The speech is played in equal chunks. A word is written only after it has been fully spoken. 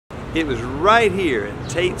It was right here at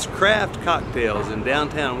Tate's Craft Cocktails in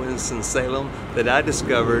downtown Winston-Salem that I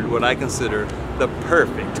discovered what I consider the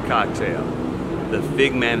perfect cocktail, the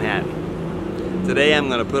Fig Manhattan. Today I'm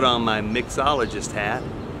going to put on my mixologist hat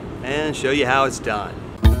and show you how it's done.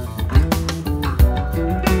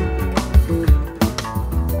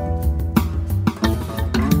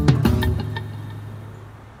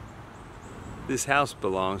 This house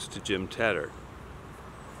belongs to Jim Tedder.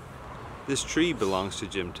 This tree belongs to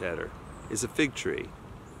Jim Tedder. It's a fig tree.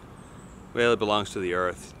 Well, it belongs to the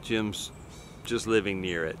earth. Jim's just living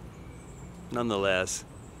near it. Nonetheless,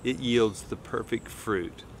 it yields the perfect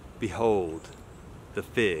fruit. Behold, the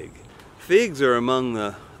fig. Figs are among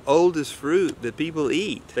the oldest fruit that people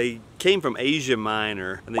eat. They came from Asia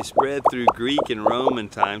Minor and they spread through Greek and Roman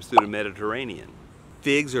times through the Mediterranean.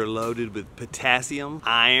 Figs are loaded with potassium,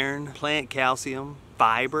 iron, plant calcium,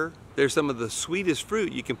 fiber. They're some of the sweetest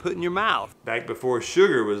fruit you can put in your mouth. Back before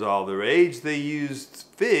sugar was all the rage, they used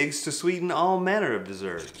figs to sweeten all manner of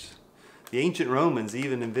desserts. The ancient Romans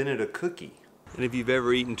even invented a cookie. And if you've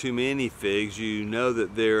ever eaten too many figs, you know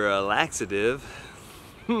that they're a laxative,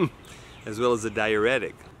 as well as a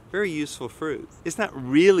diuretic. Very useful fruit. It's not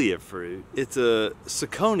really a fruit, it's a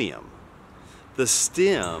zirconium. The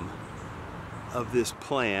stem of this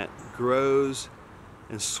plant grows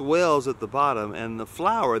and swells at the bottom, and the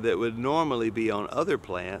flower that would normally be on other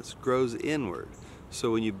plants grows inward.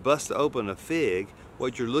 So when you bust open a fig,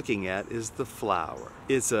 what you're looking at is the flower.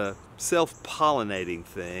 It's a self-pollinating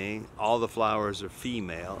thing. All the flowers are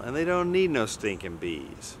female and they don't need no stinking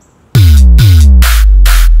bees.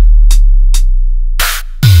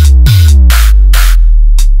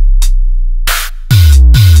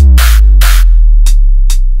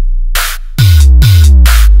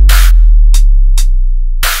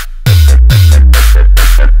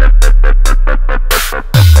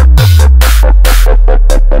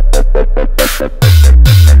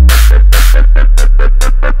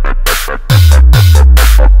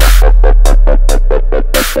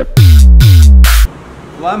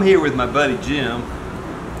 Well, I'm here with my buddy Jim,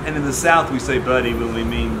 and in the South we say buddy when we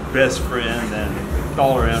mean best friend and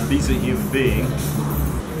all around decent human being.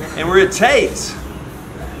 And we're at Tate's.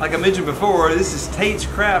 Like I mentioned before, this is Tate's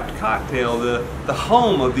Craft Cocktail, the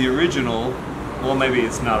home of the original. Well, maybe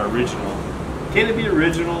it's not original. Can it be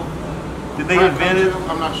original? Did they invent it?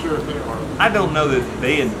 I'm not sure if they are. I don't know that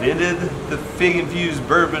they invented the Fig-infused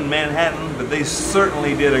Bourbon Manhattan, but they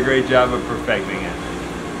certainly did a great job of perfecting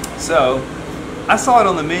it. So, I saw it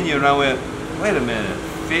on the menu and I went, wait a minute,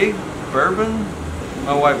 fig, bourbon?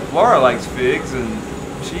 My wife Laura likes figs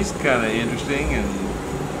and she's kind of interesting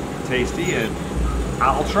and tasty and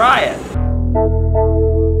I'll try it.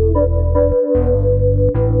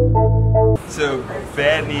 So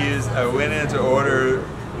bad news, I went in to order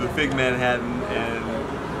the Fig Manhattan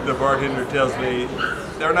and the bartender tells me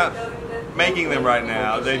they're not making them right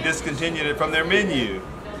now. They discontinued it from their menu.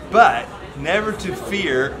 But never to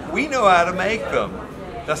fear, we know how to make them.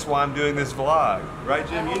 That's why I'm doing this vlog. Right,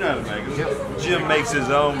 Jim? You know how to make them. Yep. Jim makes his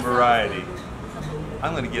own variety.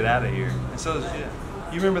 I'm going to get out of here. And so does Jim.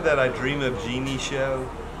 You remember that I Dream of Jeannie show?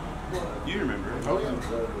 You remember it.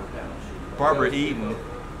 Okay. Barbara Eden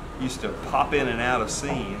used to pop in and out of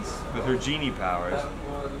scenes with her genie powers.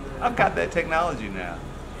 I've got that technology now.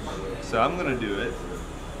 So I'm going to do it.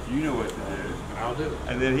 You know what to do. I'll do it.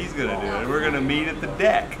 And then he's going to do it. And we're going to meet at the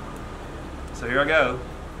deck. So here I go.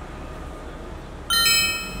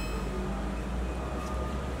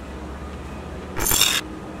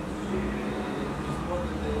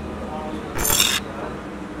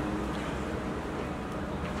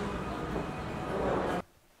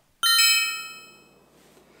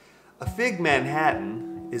 A Fig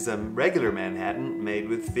Manhattan is a regular Manhattan made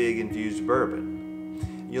with fig-infused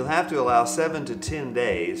bourbon. You'll have to allow 7 to 10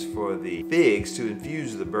 days for the figs to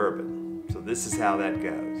infuse the bourbon. So this is how that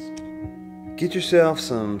goes. Get yourself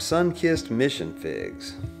some sun-kissed mission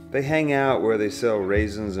figs. They hang out where they sell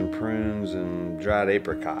raisins and prunes and dried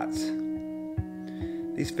apricots.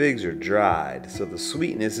 These figs are dried, so the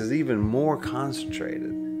sweetness is even more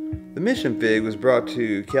concentrated. The mission fig was brought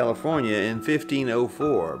to California in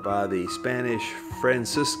 1504 by the Spanish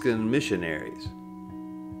Franciscan missionaries.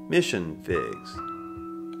 Mission figs.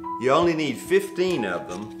 You only need 15 of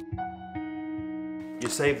them. You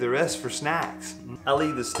save the rest for snacks. I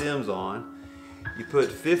leave the stems on. You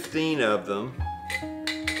put 15 of them,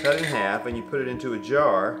 cut in half, and you put it into a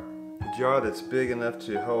jar that's big enough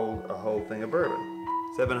to hold a whole thing of bourbon,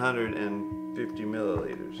 750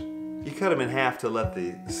 milliliters. You cut them in half to let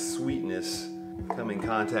the sweetness come in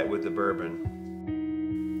contact with the bourbon.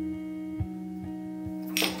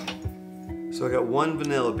 So I got one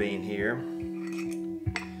vanilla bean here.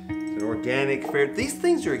 organic, fair. These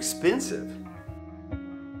things are expensive.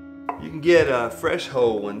 You can get fresh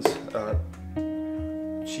whole ones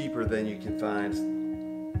cheaper than you can find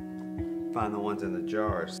the ones in the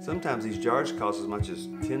jars. Sometimes these jars cost as much as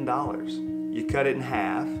 $10. You cut it in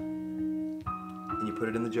half and you put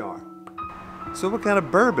it in the jar. So what kind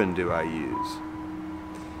of bourbon do I use?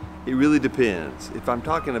 It really depends. If I'm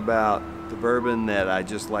talking about the bourbon that I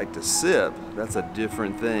just like to sip, that's a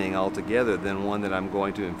different thing altogether than one that I'm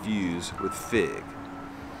going to infuse with fig.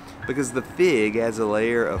 Because the fig adds a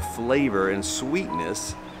layer of flavor and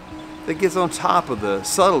sweetness that gets on top of the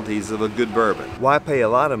subtleties of a good bourbon. Why pay a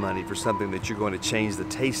lot of money for something that you're going to change the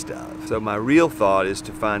taste of? So my real thought is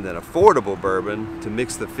to find an affordable bourbon to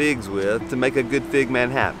mix the figs with to make a good fig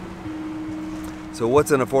Manhattan. So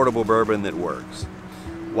what's an affordable bourbon that works?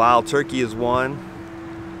 Wild Turkey is one,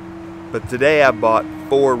 but today I bought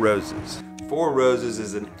Four Roses. Four Roses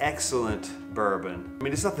is an excellent bourbon. I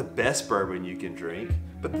mean, it's not the best bourbon you can drink,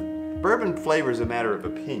 but the bourbon flavor is a matter of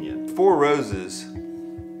opinion. Four Roses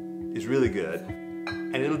is really good,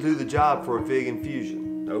 and it'll do the job for a fig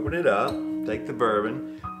infusion. Open it up, take the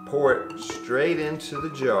bourbon, pour it straight into the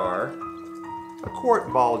jar. A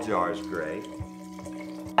quart ball jar is great.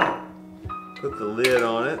 Put the lid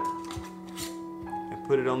on it and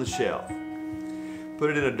put it on the shelf.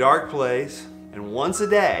 Put it in a dark place, and once a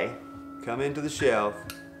day, come into the shelf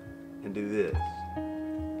and do this.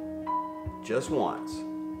 Just once.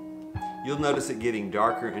 You'll notice it getting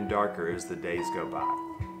darker and darker as the days go by.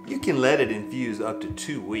 You can let it infuse up to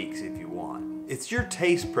 2 weeks if you want. It's your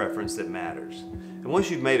taste preference that matters. And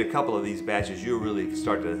once you've made a couple of these batches, you'll really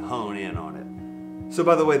start to hone in on it. So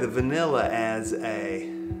by the way, the vanilla adds a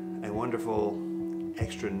wonderful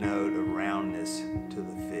extra note of roundness to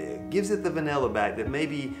the fig. Gives it the vanilla back that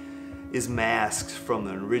maybe is masked from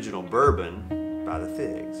the original bourbon by the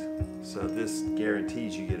figs. So this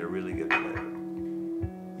guarantees you get a really good flavor.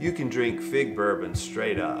 You can drink fig bourbon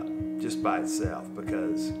straight up, just by itself,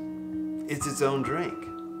 because it's its own drink.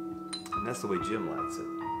 And that's the way Jim likes it.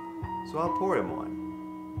 So I'll pour him one.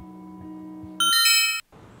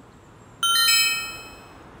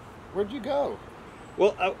 Where'd you go?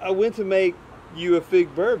 Well, I went to make you a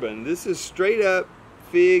fig bourbon. This is straight up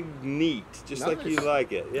fig neat, just Nice. like you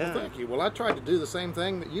like it. Yeah. Well, thank you. Well, I tried to do the same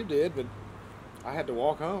thing that you did, but I had to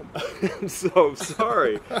walk home. I'm so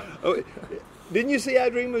sorry. Oh, didn't you see I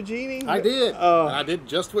Dream of Jeannie? I did. Oh. I did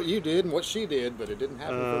just what you did and what she did, but it didn't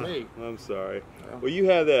happen for me. I'm sorry. Well, you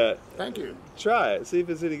have that. Thank you. Try it. See if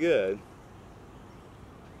it's any good.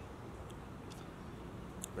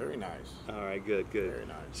 Very nice. All right, good, good. Very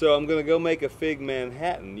nice. So I'm going to go make a fig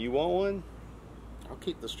Manhattan. You want one? I'll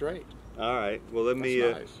keep the straight. All right. Well, let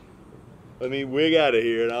That's nice. me wig out of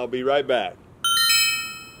here, and I'll be right back.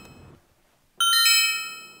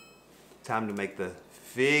 Time to make the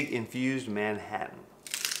fig-infused Manhattan.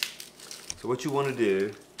 So what you want to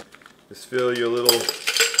do is fill your little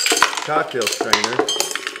cocktail strainer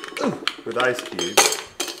with ice cubes.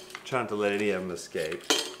 Trying to let any of them escape.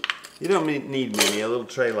 You don't need many. A little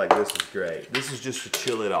tray like this is great. This is just to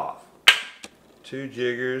chill it off. 2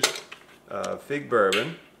 jiggers of fig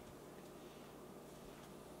bourbon.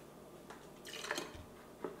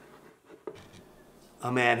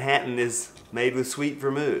 A Manhattan is made with sweet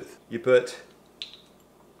vermouth. You put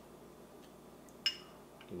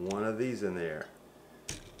one of these in there.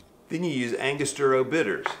 Then you use Angostura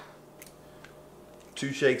Bitters.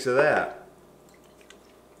 2 shakes of that,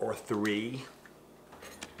 or 3.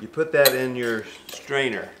 You put that in your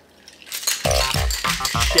strainer.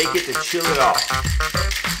 Shake it to chill it off.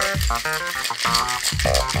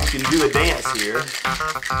 You can do a dance here.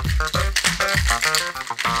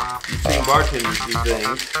 You've seen bartenders do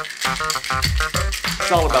things.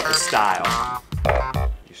 It's all about the style.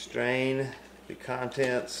 You strain the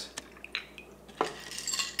contents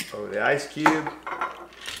over the ice cube,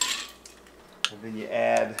 and then you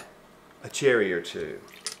add a cherry or 2.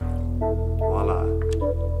 Voila.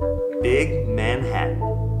 Big Manhattan.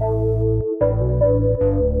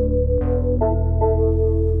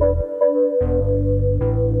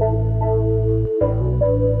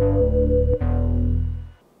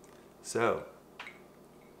 So,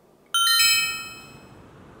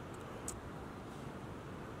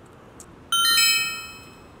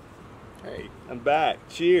 Hey, I'm back.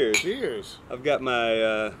 Cheers. cheers. I've got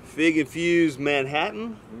my fig-infused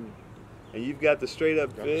Manhattan, and you've got the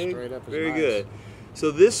straight-up Got the fig. straight up is Very nice. good. So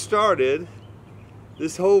this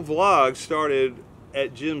whole vlog started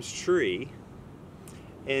at Jim's tree,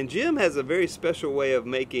 and Jim has a very special way of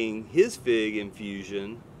making his fig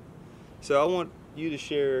infusion. So I want you to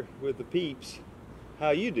share with the peeps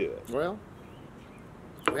how you do it. Well,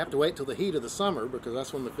 we have to wait till the heat of the summer because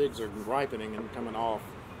that's when the figs are ripening and coming off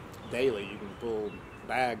daily. You can pull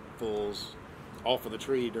bagfuls off of the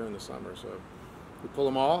tree during the summer. So we pull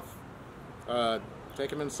them off, take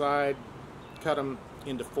them inside, cut them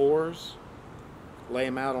into fours, lay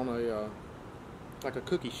them out on a like a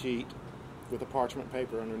cookie sheet with a parchment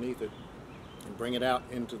paper underneath it, and bring it out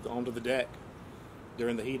onto the deck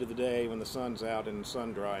during the heat of the day when the sun's out and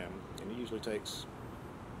sun dry them. And it usually takes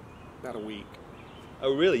about a week.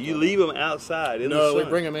 Oh, really? You leave them outside in the sun? No, we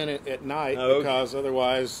bring them in at night because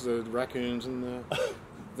otherwise the raccoons and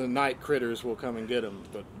the night critters will come and get them.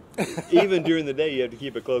 But even during the day, you have to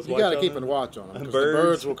keep a close watch on them? You got to keep a watch on them. Because the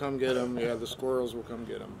birds will come get them. Yeah, the squirrels will come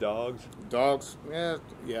get them. Dogs? Dogs, yeah.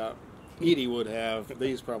 Edie would have.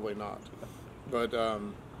 These probably not. But,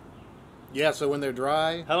 yeah, so when they're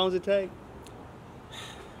dry... How long does it take?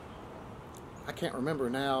 I can't remember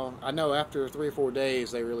now. I know after 3 or 4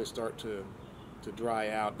 days they really start to dry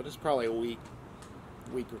out, but it's probably a week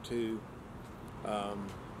or two. But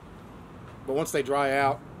once they dry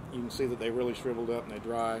out, you can see that they really shriveled up and they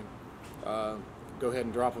dry. Go ahead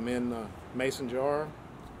and drop them in the mason jar,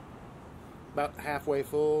 about halfway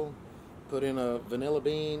full. Put in a vanilla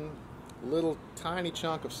bean, a little tiny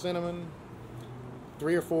chunk of cinnamon,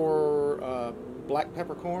 3 or 4 black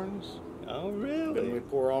peppercorns. Oh, really? Then we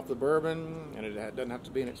pour off the bourbon, and it doesn't have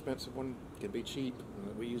to be an expensive one. It can be cheap.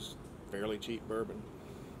 We use fairly cheap bourbon.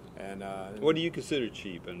 And what do you consider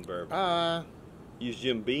cheap in bourbon? Use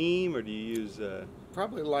Jim Beam, or do you use...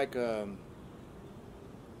 Probably like Evan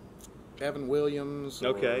Williams.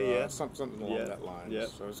 Or, something along that line. Yeah.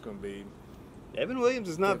 So it's going to be... Evan Williams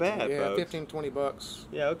is not bad, yeah, folks. $15-20.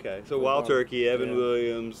 Yeah, okay. So Wild Turkey, Evan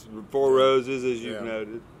Williams, 4 Roses, as you've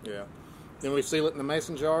noted. Yeah. Then we seal it in the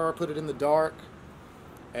mason jar, put it in the dark,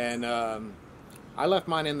 and I left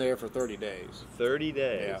mine in there for 30 days. 30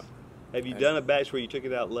 days? Yeah. Have you done a batch where you took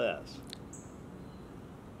it out less?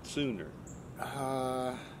 Sooner?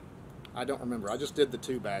 I don't remember. I just did the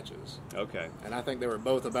 2 batches. Okay. And I think they were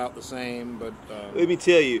both about the same, but... Let me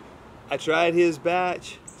tell you, I tried his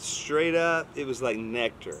batch, straight up, it was like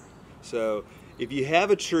nectar. So if you have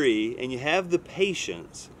a tree and you have the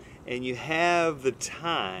patience and you have the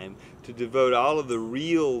time to devote all of the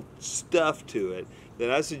real stuff to it, then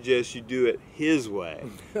I suggest you do it his way,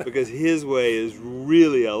 because his way is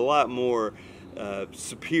really a lot more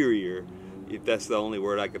superior, if that's the only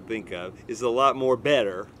word I could think of. It's a lot more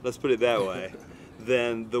better, let's put it that way,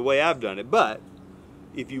 than the way I've done it. But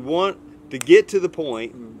if you want to get to the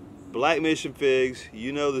point, Black Mission figs,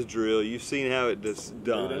 you know the drill. You've seen how it's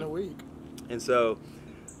done. Do it in a week. And so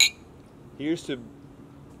here's to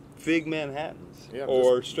Fig Manhattans,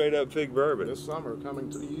 or straight up Fig Bourbon. This summer coming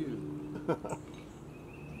to you.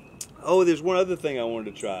 Oh, there's one other thing I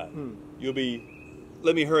wanted to try.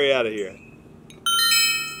 Let me hurry out of here.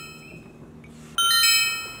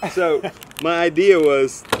 So my idea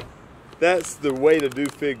was, that's the way to do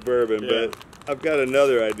Fig Bourbon, but I've got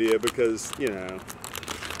another idea because, you know,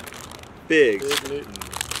 figs. Fig Newton.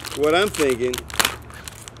 What I'm thinking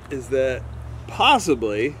is that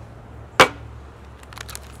possibly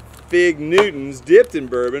Fig Newtons dipped in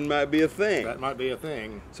bourbon might be a thing. That might be a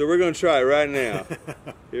thing. So we're going to try it right now.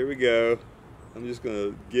 Here we go. I'm just going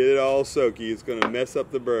to get it all soaky. It's going to mess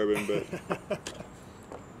up the bourbon, but...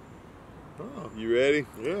 You ready?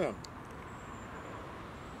 Yeah.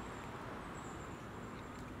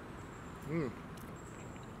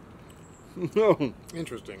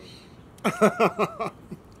 Interesting. All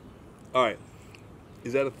right.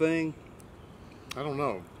 Is that a thing? I don't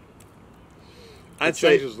know. It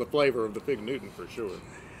changes the flavor of the Fig Newton for sure.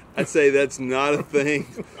 I'd say that's not a thing.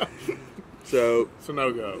 So it's a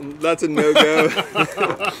no-go. That's a no-go.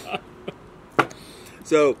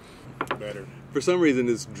 So better. For some reason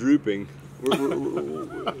it's drooping.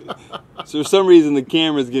 So for some reason the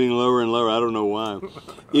camera's getting lower and lower. I don't know why.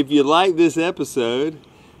 If you like this episode,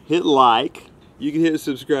 hit like. You can hit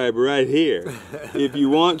subscribe right here. If you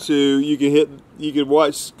want to, you can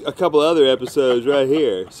watch a couple other episodes right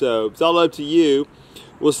here. So it's all up to you.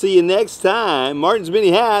 We'll see you next time. Martin's Mini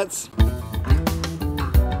Hats.